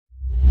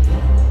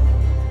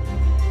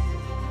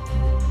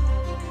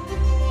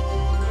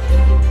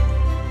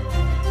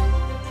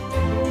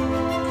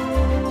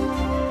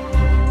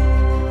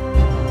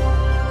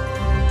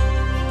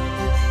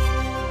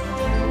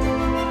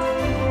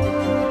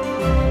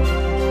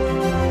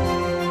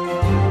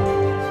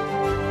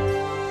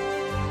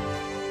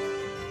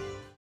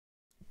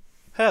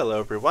Hello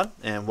everyone,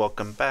 and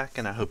welcome back,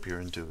 and I hope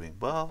you're doing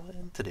well.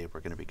 And today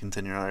we're going to be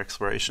continuing our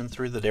exploration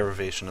through the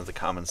derivation of the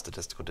common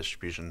statistical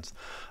distributions,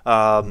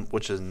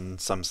 which in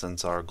some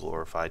sense are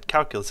glorified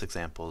calculus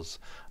examples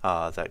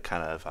that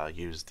kind of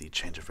use the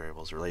change of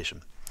variables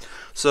relation.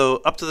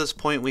 So up to this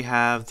point we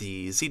have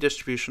the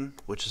z-distribution,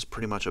 which is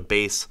pretty much a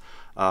base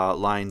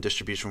line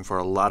distribution for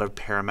a lot of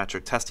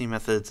parametric testing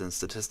methods and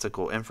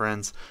statistical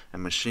inference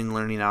and machine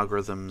learning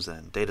algorithms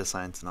and data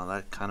science and all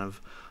that kind of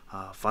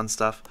fun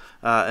stuff.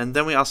 And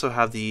then we also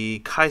have the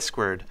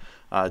chi-squared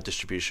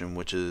distribution,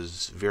 which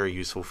is very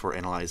useful for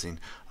analyzing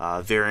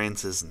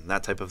variances and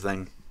that type of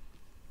thing.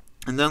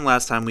 And then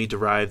last time we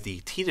derived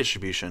the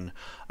t-distribution,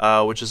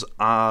 which is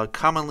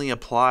commonly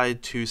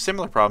applied to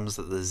similar problems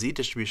that the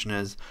z-distribution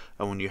is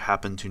when you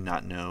happen to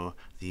not know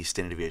the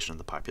standard deviation of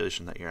the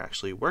population that you're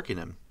actually working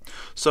in.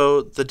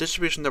 So the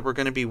distribution that we're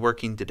going to be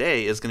working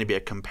today is going to be a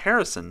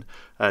comparison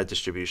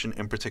distribution,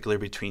 in particular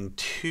between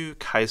two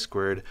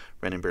chi-squared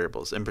random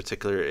variables, in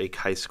particular a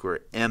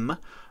chi-square m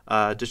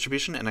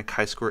distribution and a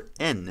chi-square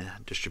n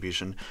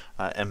distribution.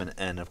 M and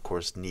n, of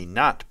course, need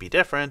not be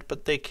different,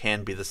 but they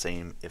can be the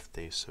same if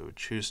they so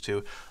choose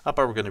to. But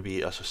we're going to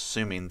be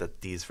assuming that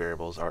these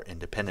variables are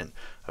independent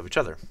of each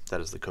other.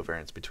 That is, the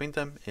covariance between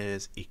them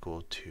is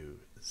equal to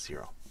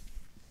 0.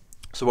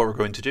 So what we're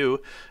going to do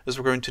is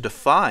we're going to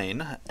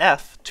define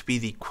f to be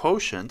the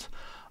quotient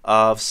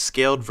of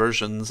scaled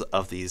versions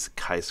of these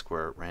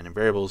chi-square random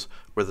variables,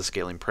 where the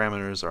scaling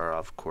parameters are,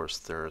 of course,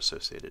 their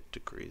associated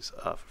degrees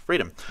of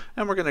freedom.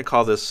 And we're going to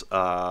call this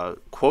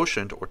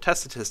quotient or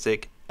test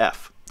statistic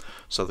f.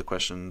 So the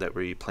question that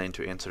we plan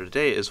to answer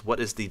today is, what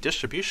is the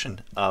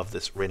distribution of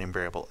this random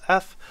variable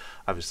f?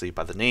 Obviously,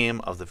 by the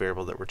name of the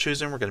variable that we're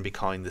choosing, we're going to be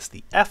calling this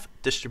the f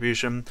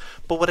distribution.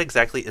 But what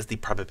exactly is the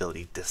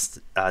probability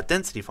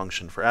density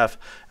function for f?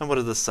 And what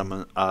are some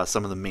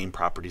of the main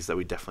properties that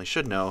we definitely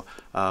should know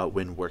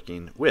when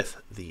working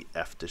with the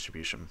f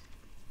distribution?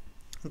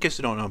 In case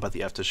you don't know about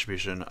the f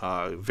distribution,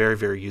 very,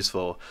 very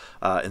useful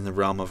in the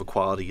realm of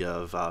equality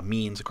of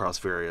means across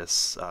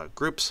various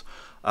groups.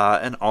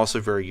 And also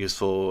very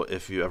useful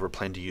if you ever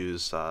plan to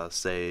use,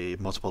 say,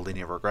 multiple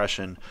linear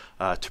regression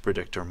to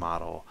predict or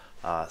model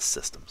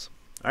systems.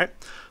 All right,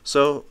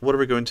 so what are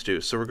we going to do?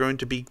 So we're going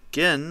to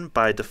begin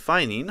by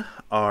defining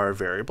our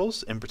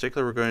variables. In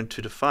particular, we're going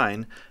to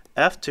define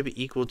f to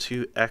be equal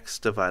to x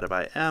divided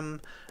by m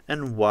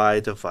and y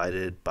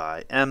divided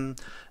by m.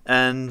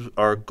 And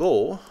our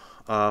goal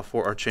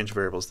for our change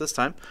variables this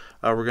time,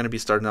 we're going to be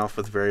starting off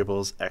with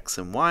variables x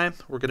and y.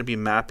 We're going to be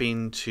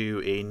mapping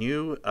to a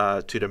new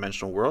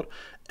two-dimensional world,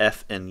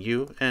 f and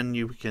u, and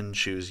you can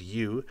choose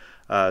u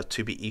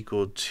to be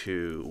equal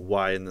to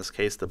y, in this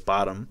case, the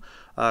bottom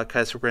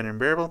chi-square random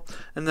variable.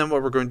 And then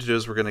what we're going to do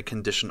is we're going to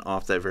condition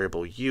off that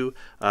variable u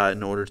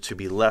in order to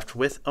be left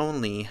with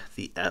only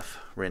the f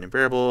random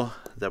variable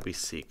that we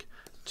seek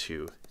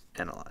to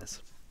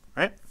analyze.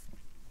 All right?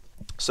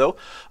 So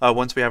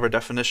once we have our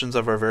definitions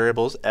of our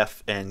variables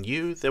f and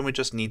u, then we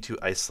just need to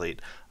isolate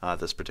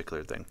this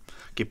particular thing.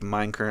 Keep in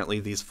mind,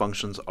 currently these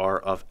functions are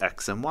of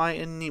x and y,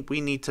 and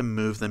we need to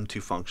move them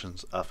to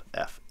functions of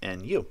f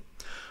and u.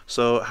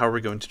 So how are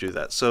we going to do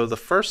that? So the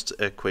first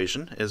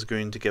equation is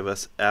going to give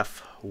us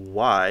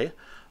fy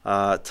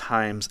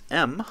times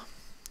m.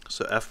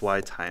 So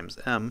fy times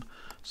m,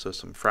 so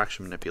some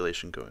fraction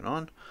manipulation going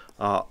on,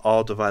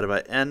 all divided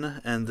by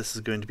n, and this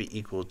is going to be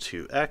equal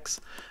to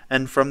x.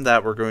 And from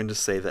that, we're going to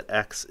say that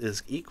x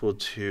is equal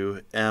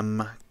to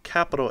m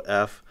capital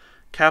F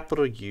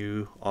capital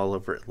U all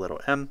over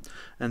little m,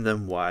 and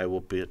then y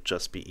will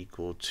just be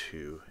equal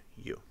to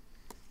u.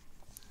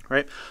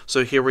 Right?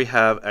 So here we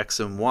have x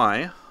and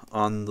y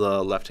on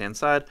the left-hand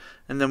side,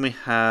 and then we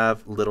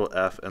have little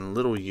f and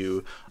little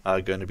u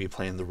going to be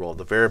playing the role of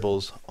the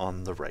variables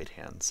on the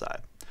right-hand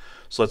side.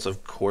 So let's,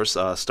 of course,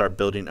 start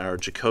building our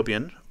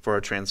Jacobian for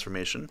our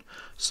transformation.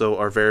 So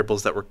our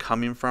variables that we're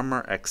coming from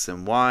are x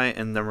and y,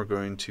 and then we're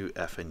going to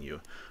f and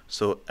u.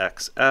 So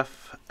xf,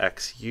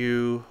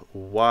 xu,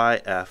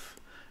 yf,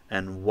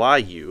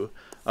 and yu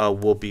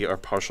will be our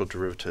partial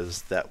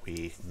derivatives that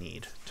we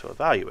need to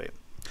evaluate.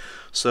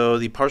 So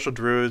the partial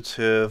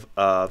derivative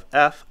of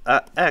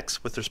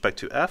x with respect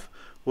to f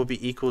will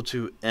be equal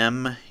to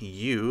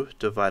mu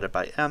divided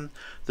by m.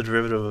 The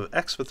derivative of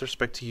x with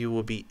respect to u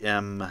will be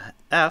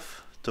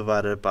mf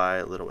divided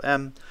by little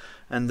m.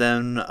 And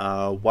then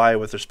y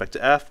with respect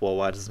to f, well,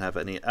 y doesn't have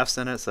any f's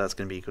in it, so that's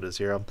going to be equal to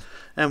 0.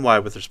 And y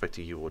with respect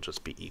to u will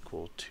just be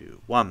equal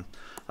to 1.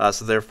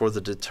 So therefore,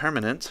 the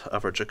determinant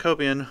of our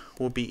Jacobian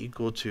will be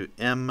equal to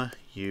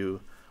mu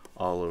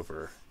all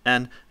over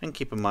n. And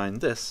keep in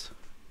mind this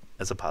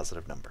as a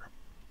positive number.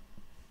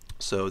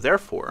 So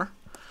therefore,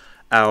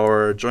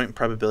 our joint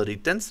probability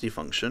density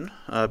function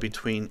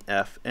between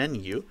f and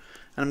u,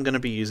 and I'm going to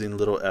be using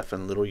little f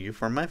and little u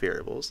for my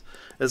variables,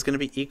 is going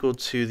to be equal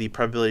to the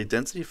probability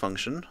density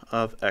function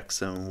of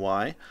x and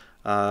y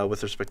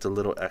with respect to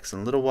little x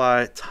and little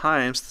y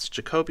times this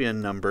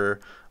Jacobian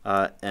number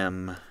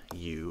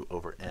mu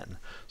over n.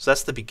 So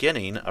that's the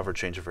beginning of our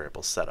change of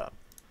variables setup.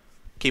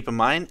 Keep in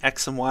mind,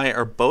 x and y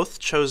are both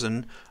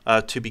chosen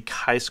to be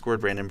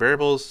chi-squared random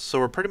variables, so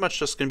we're pretty much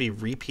just going to be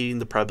repeating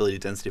the probability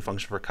density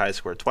function for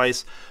chi-squared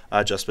twice,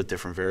 just with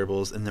different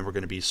variables, and then we're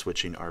going to be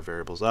switching our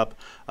variables up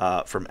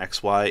from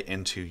x, y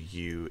into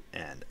u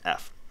and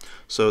f.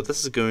 So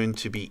this is going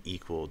to be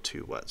equal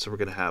to what? So we're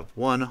going to have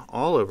 1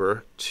 all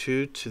over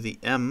 2 to the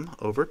m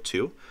over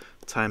 2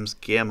 times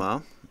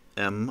gamma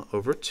m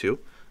over 2.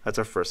 That's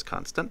our first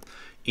constant.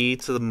 E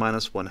to the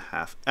minus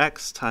 1/2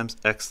 x times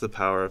x to the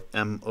power of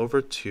m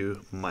over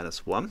 2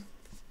 minus 1.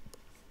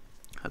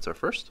 That's our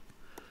first.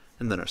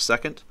 And then our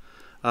second,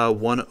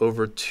 1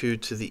 over 2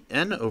 to the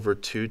n over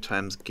 2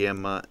 times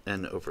gamma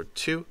n over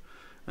 2.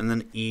 And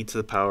then e to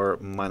the power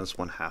minus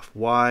 1/2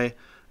 y.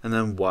 And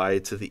then y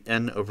to the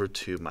n over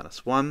 2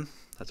 minus 1.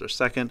 That's our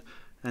second.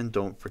 And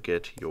don't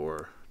forget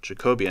your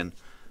Jacobian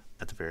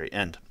at the very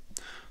end.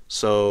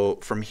 So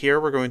from here,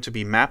 we're going to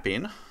be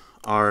mapping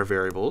our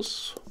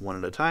variables one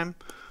at a time.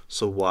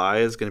 So y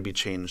is going to be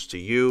changed to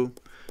u,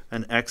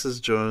 and x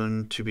is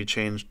going to be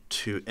changed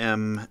to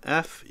m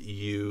f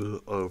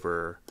u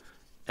over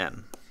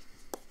n.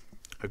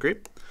 Agree?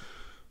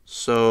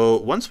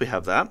 So once we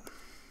have that,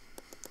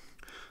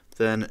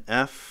 then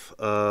f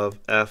of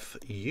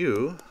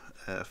fu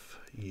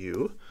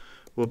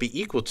will be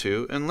equal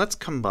to, and let's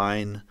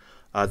combine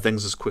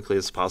things as quickly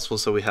as possible.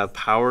 So we have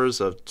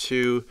powers of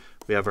 2.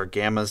 We have our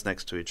gammas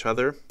next to each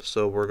other.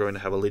 So we're going to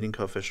have a leading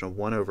coefficient of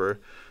 1 over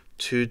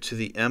 2 to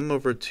the m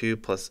over 2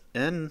 plus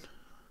n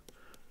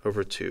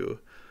over 2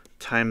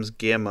 times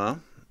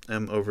gamma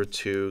m over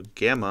 2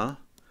 gamma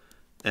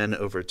n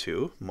over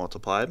 2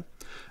 multiplied.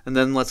 And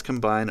then let's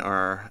combine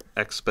our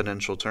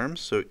exponential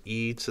terms. So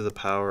e to the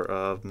power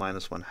of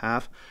minus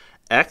 1/2.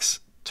 X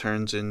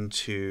turns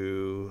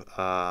into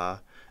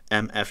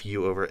mfu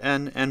over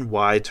n, and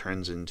y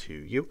turns into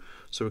u.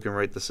 So we can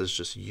write this as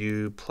just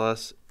u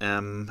plus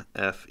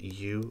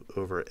mfu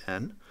over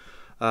n.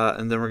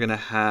 And then we're going to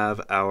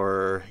have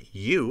our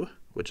u,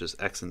 which is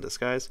x in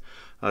disguise,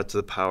 to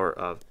the power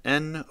of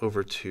n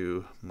over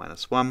 2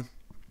 minus 1.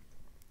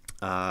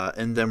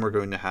 And then we're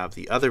going to have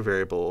the other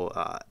variable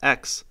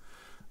x,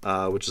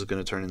 which is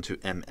going to turn into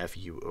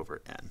mfu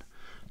over n.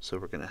 So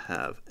we're going to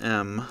have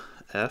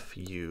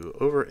mfu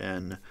over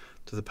n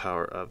to the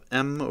power of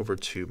m over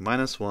 2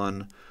 minus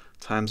 1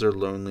 times our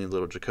lonely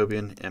little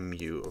Jacobian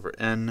mu over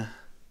n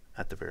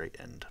at the very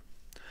end.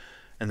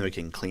 And then we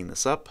can clean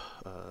this up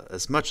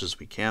as much as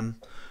we can.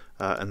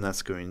 And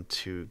that's going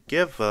to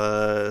give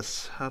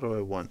us, how do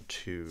I want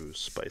to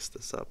spice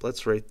this up?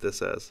 Let's write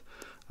this as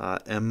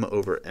m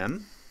over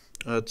n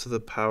to the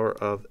power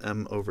of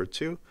m over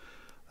 2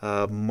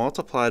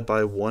 multiplied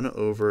by 1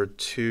 over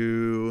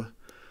 2.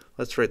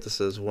 Let's write this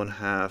as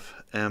 1/2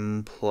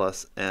 m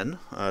plus n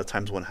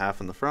times 1/2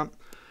 in the front.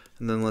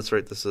 And then let's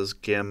write this as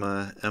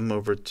gamma m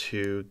over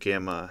 2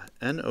 gamma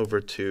n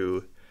over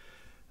 2.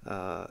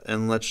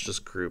 And let's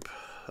just group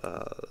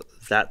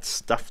that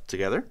stuff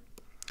together.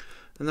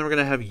 And then we're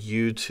going to have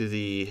u to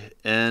the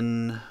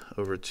n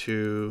over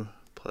 2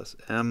 plus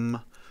m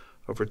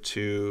over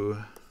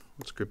 2.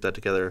 Let's group that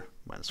together,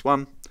 minus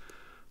 1,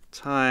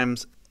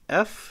 times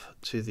f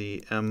to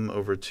the m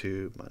over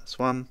 2 minus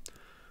 1,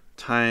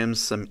 times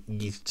some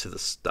e to the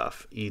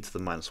stuff, e to the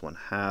minus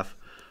 1/2,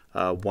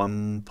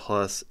 1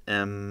 plus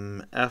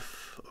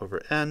mf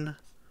over n,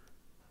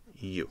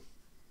 u.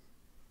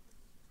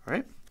 All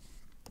right?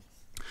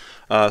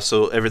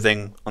 So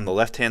everything on the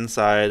left-hand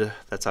side,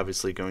 that's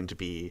obviously going to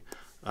be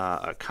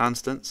a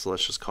constant, so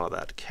let's just call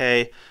that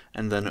k.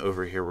 And then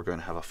over here, we're going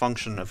to have a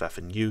function of f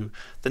and u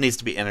that needs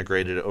to be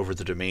integrated over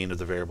the domain of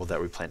the variable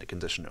that we plan to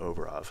condition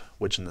over of,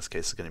 which in this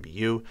case is going to be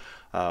u,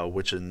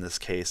 which in this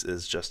case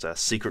is just a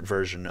secret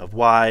version of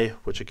y,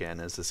 which again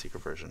is the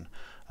secret version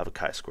of a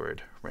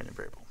chi-squared random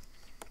variable.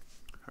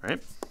 All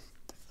right.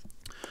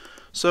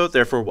 So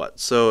therefore what?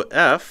 So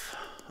f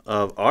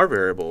of our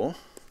variable,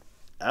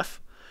 f,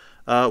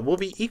 will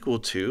be equal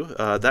to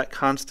that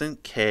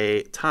constant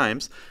k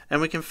times,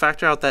 and we can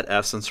factor out that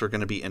f since we're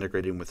going to be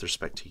integrating with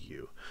respect to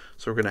u.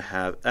 So we're going to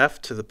have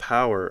f to the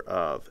power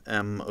of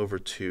m over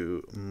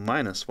 2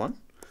 minus 1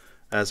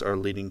 as our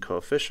leading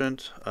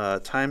coefficient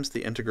times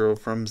the integral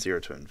from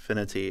 0 to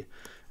infinity,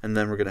 and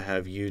then we're going to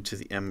have u to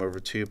the m over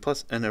 2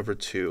 plus n over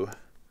 2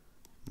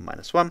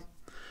 minus 1,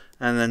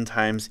 and then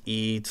times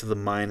e to the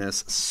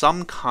minus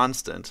some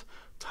constant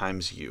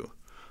times u.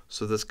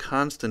 So this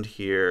constant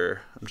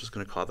here, I'm just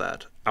going to call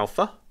that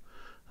alpha.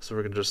 So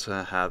we're going to just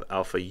have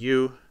alpha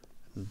u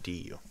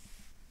du.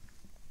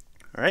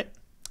 All right.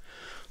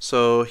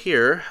 So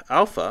here,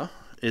 alpha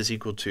is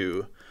equal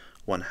to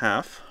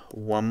 1/2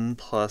 1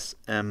 plus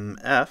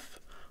mf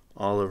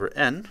all over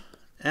n,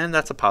 and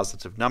that's a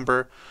positive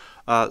number.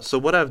 So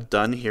what I've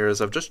done here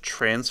is I've just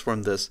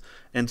transformed this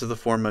into the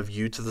form of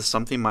u to the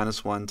something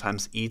minus 1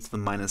 times e to the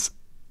minus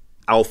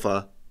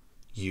alpha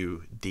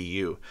u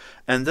du.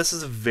 And this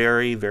is a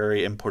very,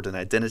 very important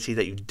identity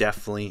that you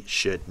definitely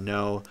should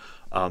know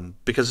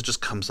because it just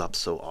comes up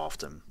so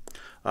often.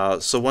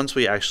 So once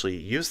we actually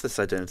use this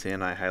identity,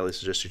 and I highly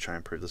suggest you try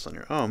and prove this on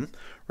your own,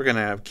 we're going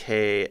to have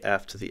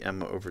kf to the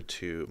m over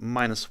 2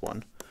 minus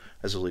 1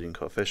 as a leading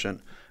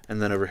coefficient.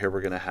 And then over here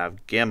we're going to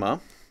have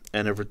gamma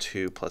n over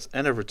 2 plus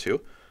n over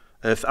 2.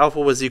 If alpha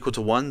was equal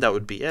to 1, that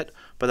would be it,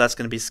 but that's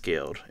going to be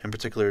scaled, in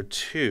particular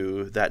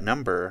to that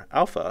number,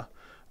 alpha,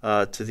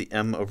 to the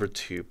m over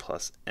 2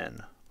 plus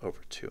n over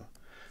 2.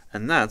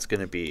 And that's going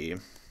to be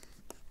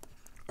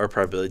our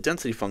probability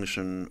density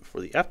function for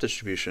the F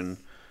distribution,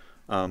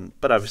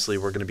 but obviously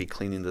we're going to be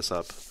cleaning this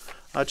up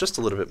just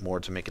a little bit more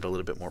to make it a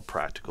little bit more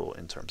practical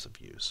in terms of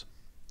use.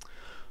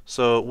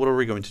 So what are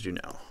we going to do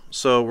now?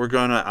 So we're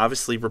going to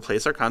obviously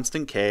replace our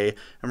constant k,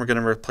 and we're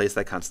going to replace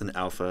that constant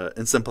alpha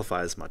and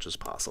simplify as much as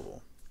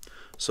possible.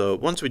 So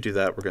once we do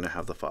that, we're going to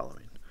have the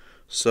following.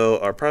 So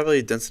our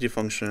probability density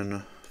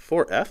function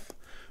for F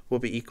will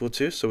be equal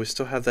to, so we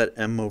still have that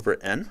m over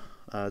n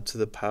to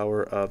the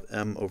power of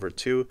m over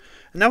 2.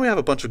 And now we have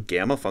a bunch of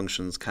gamma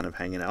functions kind of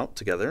hanging out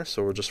together,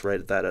 so we'll just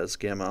write that as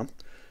gamma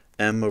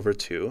m over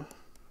 2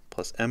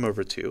 plus m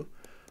over 2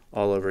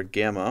 all over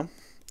gamma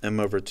m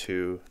over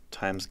 2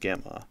 times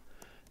gamma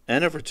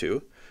n over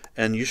 2,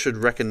 and you should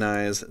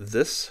recognize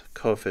this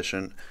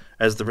coefficient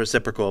as the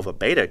reciprocal of a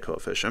beta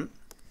coefficient.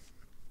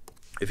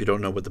 If you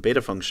don't know what the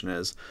beta function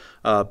is,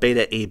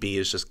 beta AB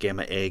is just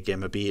gamma A,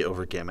 gamma B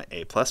over gamma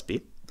A plus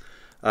B.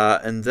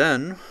 And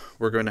then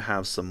we're going to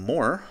have some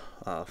more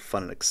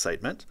fun and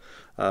excitement.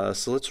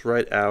 So let's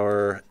write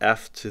our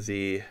f to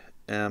the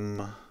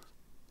m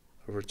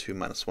over 2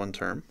 minus 1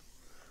 term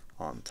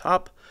on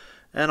top.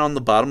 And on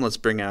the bottom, let's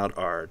bring out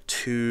our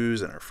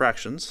 2's and our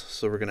fractions.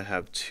 So we're going to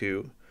have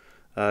 2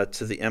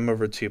 to the m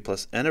over 2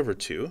 plus n over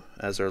 2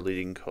 as our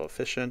leading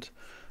coefficient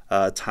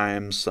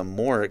times some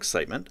more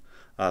excitement.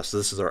 So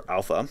this is our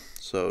alpha.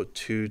 So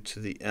 2 to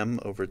the m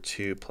over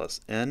 2 plus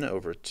n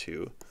over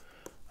 2.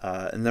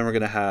 And then we're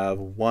going to have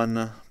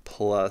 1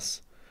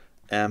 plus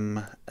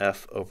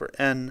mf over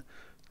n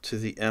to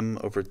the m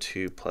over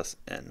 2 plus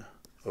n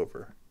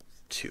over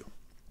 2.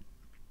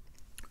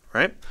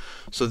 Right?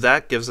 So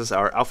that gives us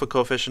our alpha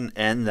coefficient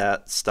and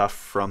that stuff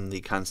from the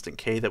constant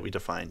k that we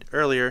defined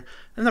earlier,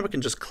 and then we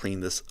can just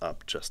clean this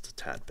up just a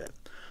tad bit.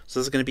 So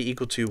this is going to be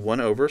equal to 1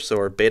 over, so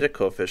our beta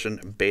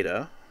coefficient,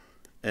 beta,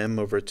 m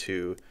over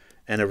 2,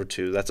 n over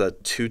 2, that's a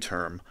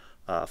 2-term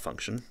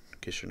function, in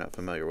case you're not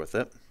familiar with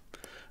it.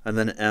 And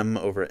then m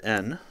over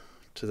n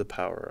to the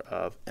power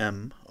of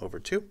m over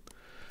 2.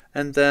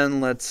 And then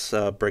let's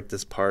break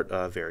this part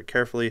very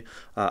carefully.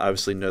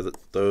 Obviously know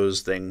that those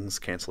things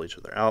cancel each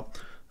other out,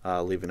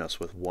 leaving us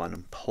with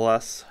 1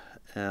 plus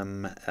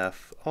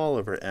mf all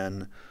over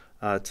n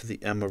to the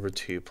m over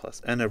 2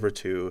 plus n over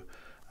 2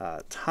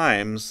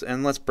 times,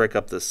 and let's break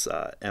up this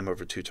m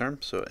over 2 term,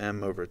 so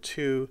m over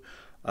 2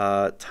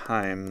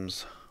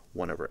 times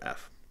 1 over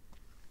f.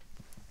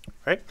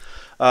 Right?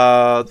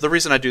 The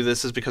reason I do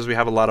this is because we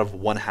have a lot of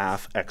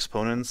 1/2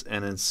 exponents,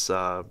 and it's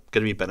going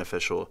to be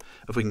beneficial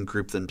if we can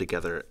group them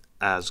together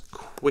as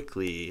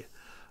quickly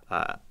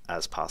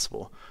as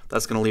possible.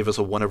 That's going to leave us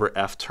a 1 over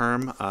f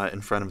term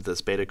in front of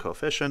this beta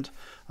coefficient,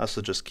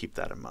 so just keep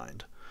that in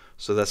mind.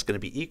 So that's going to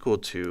be equal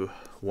to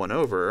 1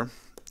 over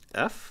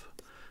f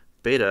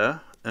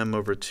beta m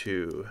over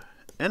 2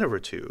 n over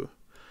 2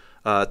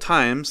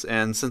 times,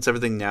 and since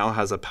everything now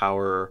has a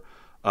power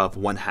of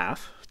 1/2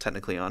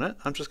 technically on it,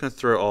 I'm just going to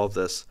throw all of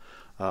this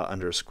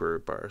under a square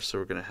root bar. So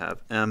we're going to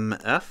have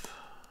mf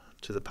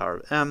to the power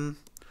of m,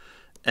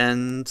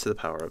 n to the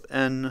power of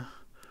n,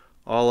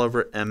 all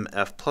over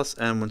mf plus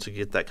n once you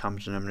get that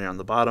common denominator on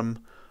the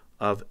bottom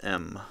of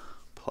m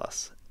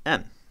plus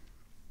n.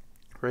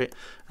 Right?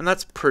 And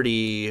that's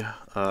pretty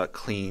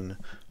clean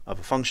of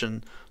a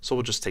function, so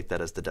we'll just take that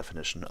as the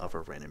definition of a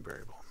random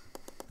variable.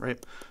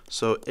 Right?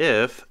 So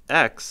if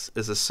x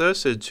is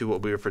associated to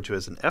what we refer to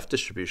as an F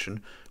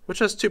distribution, which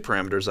has 2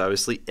 parameters,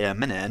 obviously,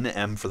 m and n,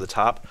 m for the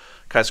top,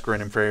 chi-square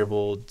random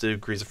variable,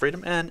 degrees of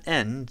freedom, and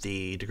n,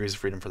 the degrees of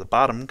freedom for the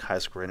bottom,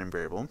 chi-square random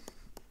variable,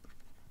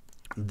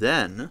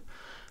 then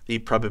the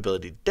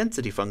probability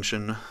density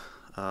function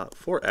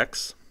for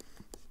x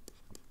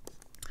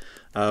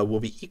will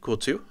be equal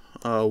to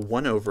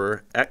 1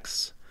 over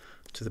x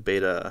to the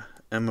beta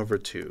m over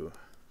 2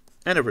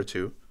 n over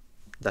 2.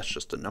 That's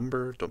just a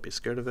number, don't be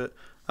scared of it,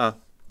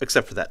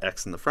 except for that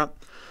x in the front.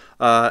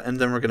 And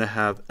then we're going to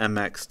have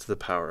mx to the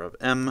power of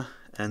m,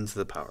 n to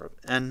the power of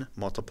n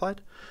multiplied,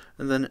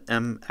 and then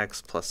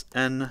mx plus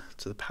n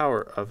to the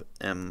power of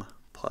m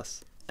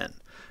plus n.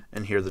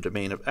 And here the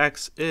domain of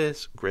x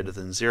is greater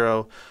than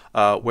 0,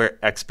 where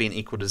x being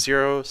equal to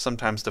 0,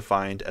 sometimes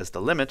defined as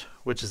the limit,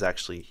 which is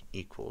actually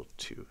equal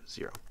to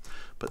 0.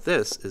 But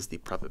this is the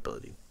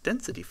probability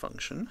density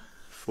function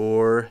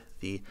for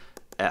the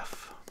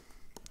F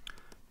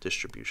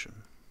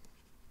distribution.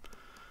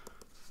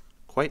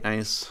 Quite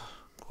nice,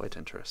 quite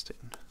interesting.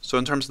 So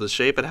in terms of the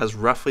shape, it has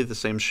roughly the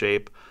same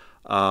shape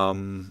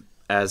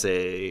as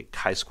a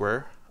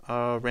chi-square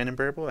random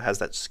variable. It has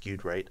that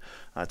skewed right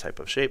type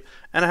of shape,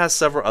 and it has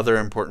several other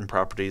important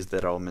properties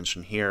that I'll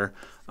mention here,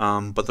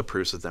 but the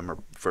proofs of them are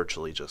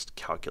virtually just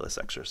calculus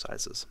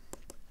exercises.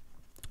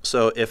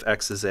 So if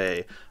x is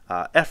a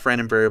f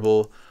random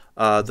variable,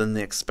 then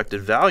the expected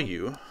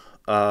value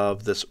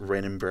of this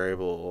random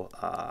variable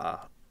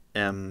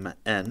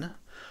mn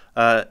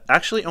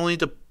actually only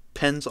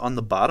depends on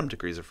the bottom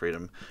degrees of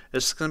freedom.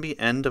 It's going to be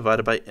n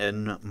divided by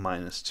n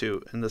minus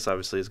 2, and this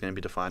obviously is going to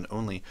be defined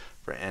only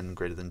for n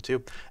greater than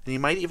 2. And you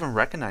might even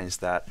recognize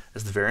that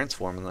as the variance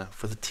formula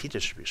for the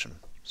t-distribution.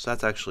 So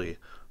that's actually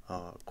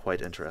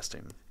quite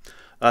interesting.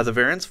 The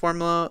variance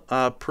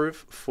formula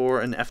proof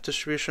for an F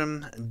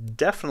distribution,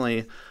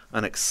 definitely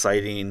an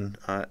exciting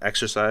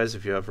exercise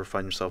if you ever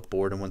find yourself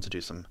bored and want to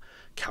do some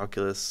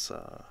calculus,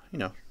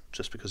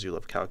 just because you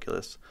love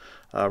calculus.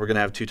 We're going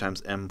to have 2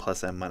 times m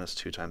plus m minus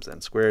 2 times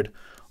n squared,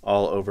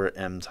 all over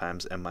m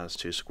times m minus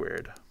 2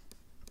 squared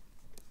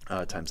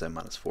times n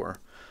minus 4.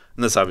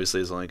 And this obviously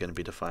is only going to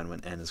be defined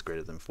when n is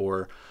greater than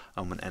 4.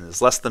 When n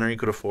is less than or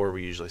equal to 4,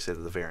 we usually say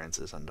that the variance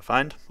is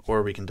undefined,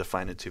 or we can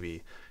define it to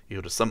be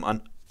equal to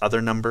some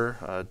other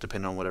number,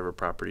 depending on whatever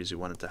properties you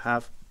want it to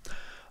have.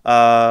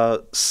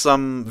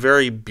 Some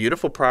very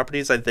beautiful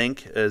properties, I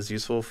think, is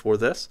useful for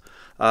this.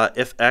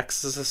 If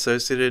x is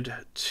associated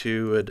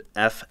to an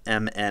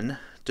fmn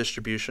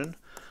distribution,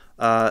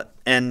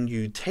 and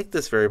you take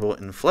this variable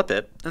and flip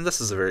it, and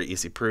this is a very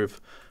easy proof.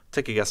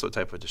 Take a guess what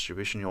type of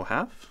distribution you'll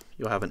have.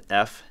 You'll have an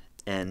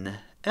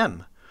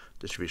fnm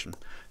distribution.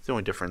 The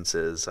only difference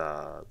is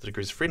the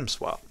degrees of freedom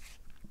swap.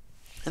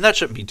 And that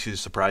shouldn't be too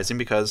surprising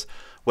because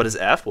what is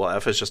f? Well,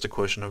 f is just a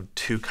quotient of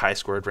 2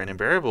 chi-squared random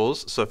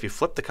variables. So if you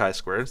flip the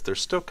chi-squareds, they're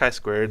still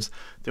chi-squareds.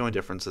 The only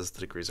difference is the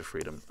degrees of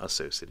freedom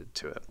associated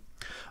to it.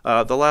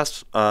 The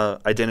last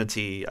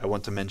identity I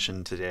want to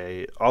mention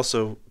today,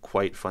 also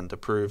quite fun to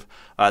prove.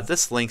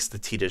 This links the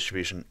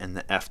t-distribution and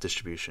the f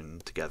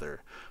distribution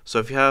together. So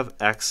if you have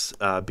x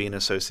being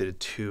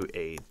associated to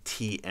a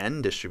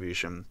tn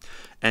distribution,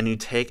 and you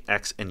take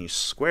x and you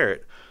square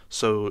it,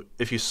 so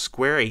if you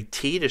square a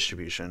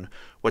t-distribution,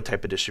 what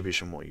type of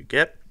distribution will you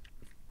get?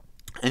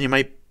 And you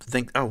might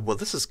think, oh, well,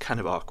 this is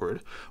kind of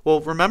awkward. Well,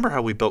 remember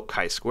how we built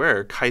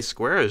chi-square.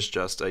 Chi-square is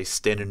just a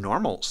standard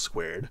normal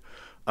squared.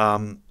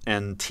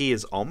 And t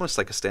is almost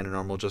like a standard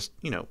normal, just,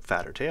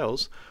 fat or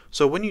tails.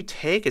 So when you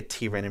take a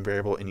t random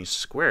variable and you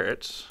square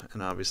it,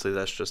 and obviously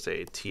that's just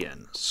a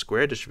tn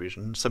squared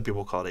distribution, some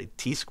people call it a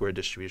t-squared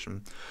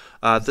distribution,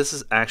 this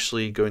is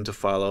actually going to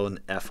follow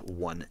an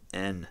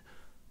f1n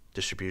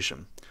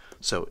distribution.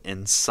 So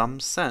in some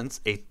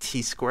sense, a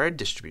t-squared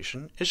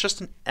distribution is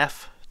just an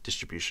f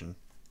distribution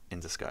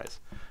in disguise.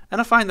 And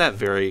I find that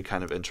very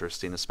kind of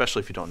interesting,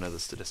 especially if you don't know the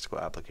statistical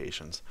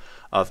applications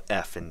of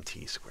f and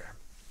t squared.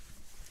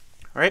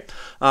 All right,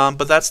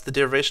 but that's the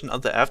derivation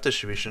of the f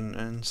distribution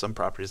and some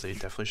properties that you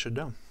definitely should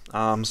know.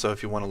 So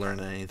if you want to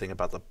learn anything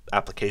about the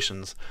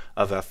applications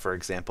of f, for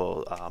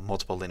example,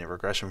 multiple linear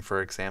regression,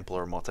 for example,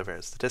 or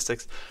multivariate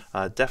statistics,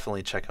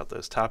 definitely check out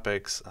those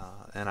topics,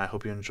 and I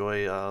hope you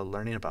enjoy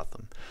learning about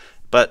them.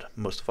 But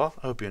most of all,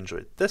 I hope you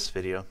enjoyed this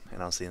video,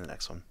 and I'll see you in the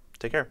next one.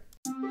 Take care.